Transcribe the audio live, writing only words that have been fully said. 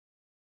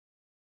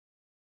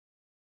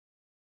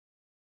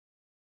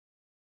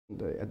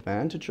The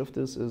advantage of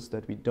this is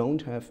that we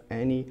don't have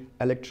any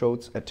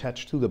electrodes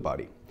attached to the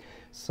body.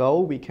 So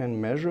we can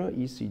measure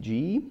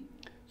ECG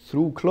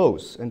through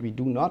clothes, and we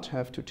do not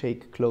have to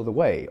take clothes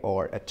away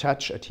or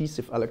attach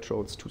adhesive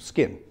electrodes to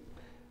skin.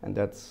 And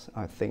that's,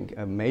 I think,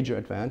 a major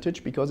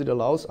advantage because it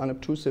allows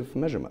unobtrusive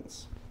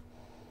measurements.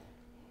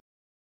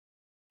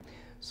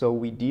 So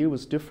we deal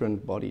with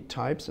different body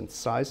types and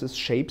sizes,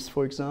 shapes,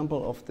 for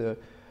example, of the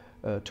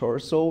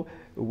torso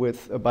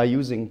by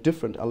using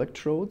different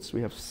electrodes.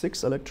 We have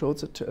 6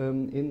 electrodes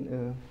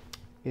in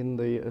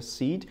the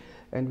seat,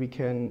 and we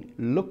can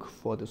look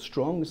for the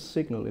strongest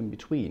signal in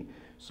between.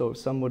 So if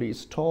somebody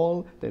is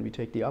tall, then we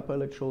take the upper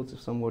electrodes. If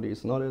somebody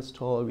is not as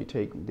tall, we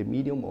take the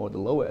medium or the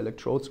lower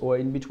electrodes, or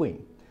in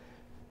between.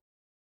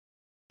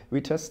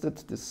 We tested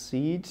the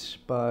seat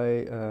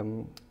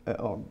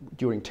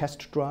during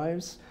test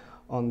drives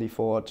on the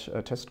Ford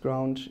test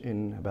ground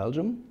in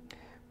Belgium.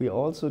 We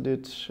also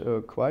did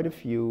quite a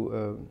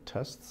few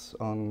tests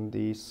on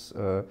these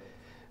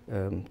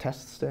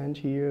test stand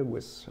here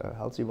with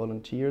healthy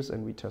volunteers,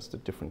 and we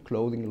tested different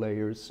clothing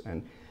layers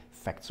and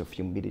effects of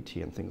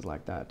humidity and things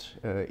like that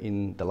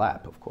in the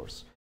lab, of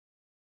course.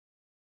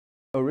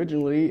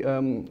 Originally,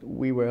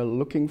 we were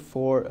looking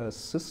for a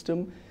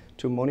system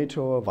to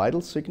monitor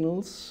vital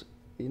signals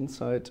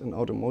inside an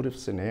automotive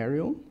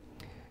scenario,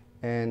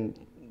 and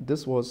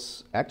this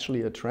was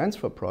actually a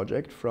transfer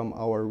project from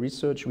our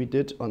research we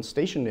did on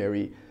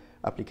stationary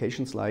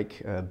applications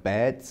like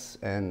beds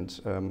and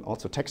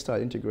also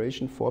textile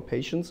integration for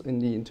patients in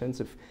the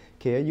intensive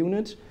care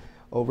unit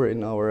over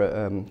in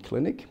our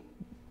clinic.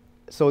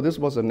 So this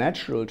was a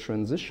natural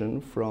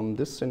transition from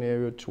this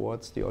scenario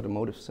towards the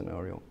automotive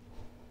scenario.